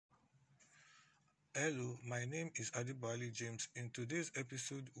Hello, my name is Adibali James. In today's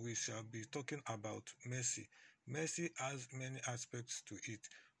episode, we shall be talking about mercy. Mercy has many aspects to it,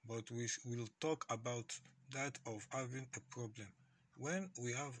 but will talk about that of having a problem. When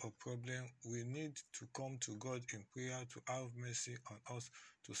we have a problem, we need to come to God in prayer to have mercy on us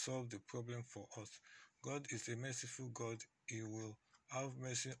to solve the problem for us. God is a merciful God. He will have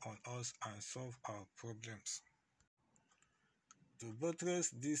mercy on us and solve our problems. To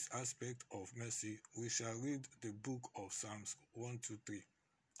buttress this aspect of mercy, we shall read the book of Psalms 123.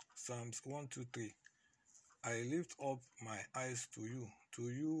 Psalms 123. I lift up my eyes to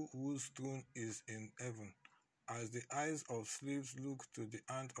you whose throne is in heaven. As the eyes of slaves look to the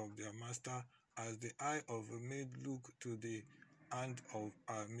hand of their master, as the eye of a maid look to the hand of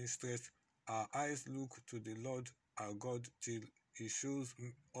her mistress, our eyes look to the Lord our God till he shows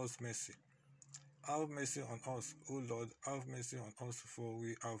us mercy. Have mercy on us, O Lord, have mercy on us, for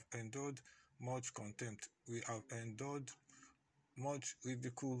we have endured much contempt. We have endured much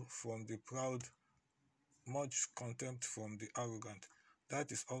ridicule from the proud, much contempt from the arrogant.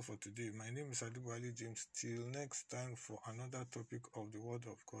 That is all for today. My name is Adibali James. Till next time for another topic of the Word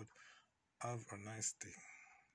of God. Have a nice day.